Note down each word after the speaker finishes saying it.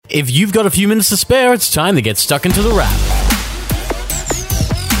If you've got a few minutes to spare, it's time to get stuck into the wrap.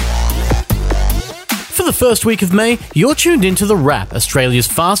 For the first week of May, you're tuned into The Wrap, Australia's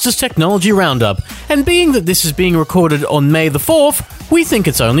fastest technology roundup. And being that this is being recorded on May the 4th, we think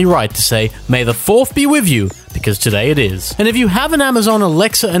it's only right to say, May the 4th be with you, because today it is. And if you have an Amazon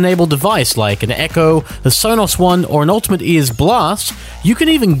Alexa-enabled device like an Echo, the Sonos One, or an Ultimate Ears Blast, you can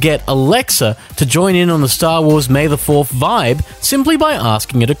even get Alexa to join in on the Star Wars May the 4th vibe simply by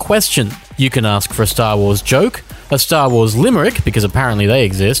asking it a question. You can ask for a Star Wars joke, a Star Wars limerick, because apparently they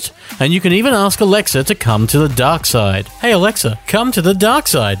exist, and you can even ask Alexa to come to the dark side. Hey Alexa, come to the dark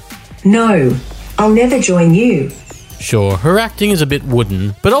side. No, I'll never join you. Sure, her acting is a bit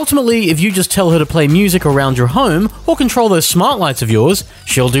wooden, but ultimately, if you just tell her to play music around your home or control those smart lights of yours,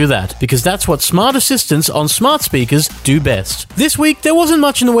 she'll do that, because that's what smart assistants on smart speakers do best. This week, there wasn't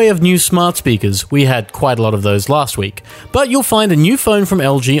much in the way of new smart speakers. We had quite a lot of those last week. But you'll find a new phone from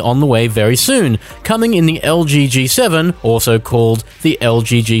LG on the way very soon, coming in the LG G7, also called the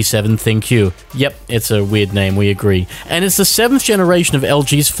LG G7 ThinQ. Yep, it's a weird name, we agree. And it's the 7th generation of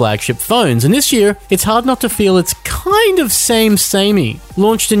LG's flagship phones, and this year, it's hard not to feel it's kind of samey.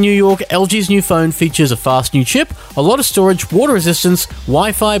 Launched in New York, LG's new phone features a fast new chip, a lot of storage, water resistance,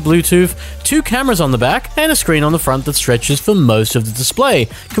 Wi-Fi, Bluetooth, 2 cameras on the back, and a screen on the front that stretches for most of the display,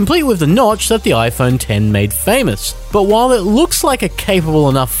 complete with the notch that the iPhone X made famous. But while it looks like a capable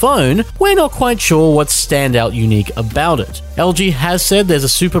enough phone, we're not quite sure what's standout unique about it. LG has said there's a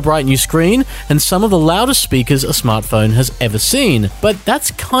super bright new screen and some of the loudest speakers a smartphone has ever seen, but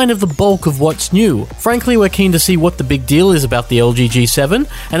that's kind of the bulk of what's new. Frankly, we're keen to see what the big deal is about the LG G7,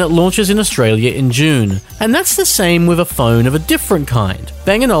 and it launches in Australia in June. And that's the same with a phone of a different kind.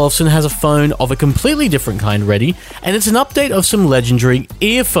 Bang & Olufsen has a phone of a completely different kind ready, and it's an update of some legendary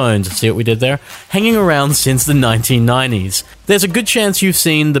earphones, see what we did there, hanging around since the 1990s. There's a good chance you've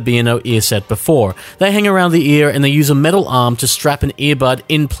seen the B&O ear set before. They hang around the ear and they use a metal arm to strap an earbud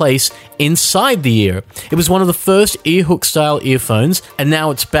in place inside the ear. It was one of the first earhook style earphones, and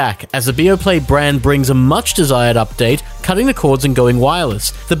now it's back as the Beoplay brand brings a much desired update, cutting the cords and going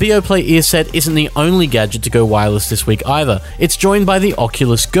wireless. The Beoplay ear set isn't the only gadget to go wireless this week either. It's joined by the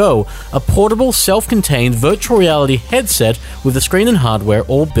Oculus Go, a portable self-contained virtual reality headset with the screen and hardware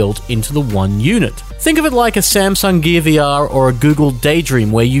all built into the one unit. Think of it like a Samsung Gear VR or a Google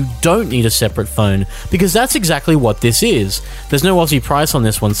Daydream where you don't need a separate phone, because that's exactly what this is. There's no Aussie price on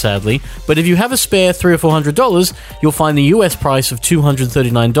this one sadly, but if you have a spare $300 or $400, you'll find the US price of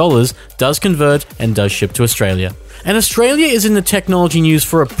 $239 does convert and does ship to Australia. And Australia is in the technology news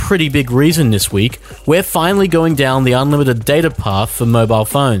for a pretty big reason this week. We're finally going down the unlimited data path for mobile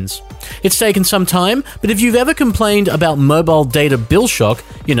phones. It's taken some time, but if you've ever complained about mobile data bill shock,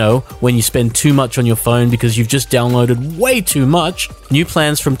 you know, when you spend too much on your phone because you've just downloaded way too much, new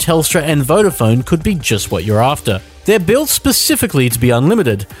plans from Telstra and Vodafone could be just what you're after. They're built specifically to be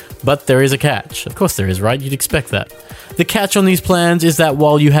unlimited, but there is a catch. Of course there is, right? You'd expect that. The catch on these plans is that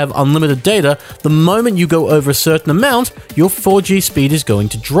while you have unlimited data, the moment you go over a certain amount, your 4G speed is going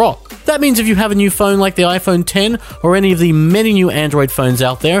to drop. That means if you have a new phone like the iPhone X or any of the many new Android phones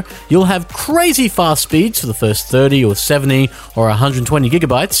out there, you'll have crazy fast speeds for the first 30 or 70 or 120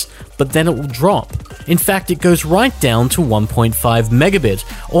 gigabytes, but then it will drop. In fact, it goes right down to 1.5 megabit,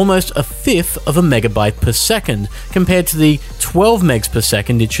 almost a fifth of a megabyte per second, compared to the 12 megs per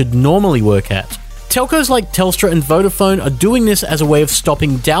second it should normally work at. Telcos like Telstra and Vodafone are doing this as a way of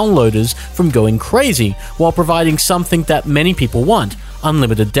stopping downloaders from going crazy, while providing something that many people want: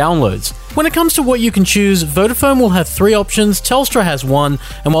 unlimited downloads. When it comes to what you can choose, Vodafone will have 3 options, Telstra has 1,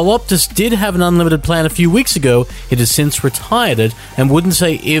 and while Optus did have an unlimited plan a few weeks ago, it has since retired it and wouldn't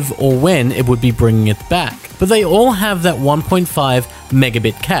say if or when it would be bringing it back. But they all have that 1.5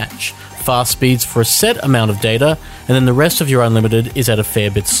 megabit catch. Fast speeds for a set amount of data, and then the rest of your unlimited is at a fair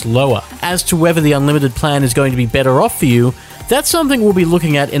bit slower. As to whether the unlimited plan is going to be better off for you, that's something we'll be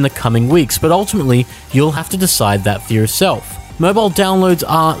looking at in the coming weeks, but ultimately, you'll have to decide that for yourself. Mobile downloads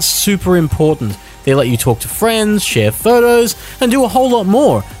are super important. They let you talk to friends, share photos, and do a whole lot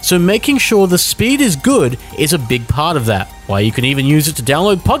more, so making sure the speed is good is a big part of that. Why, you can even use it to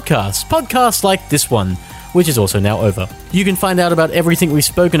download podcasts like this one, which is also now over. You can find out about everything we've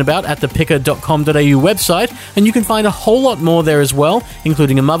spoken about at the picker.com.au website, and you can find a whole lot more there as well,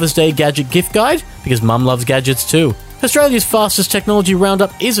 including a Mother's Day gadget gift guide, because Mum loves gadgets too. Australia's fastest technology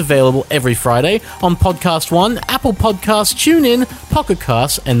roundup is available every Friday on Podcast One, Apple Podcasts, TuneIn, Pocket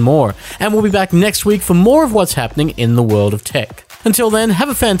Casts, and more. And we'll be back next week for more of what's happening in the world of tech. Until then, have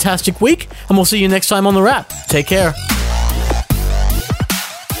a fantastic week, and we'll see you next time on The Wrap. Take care.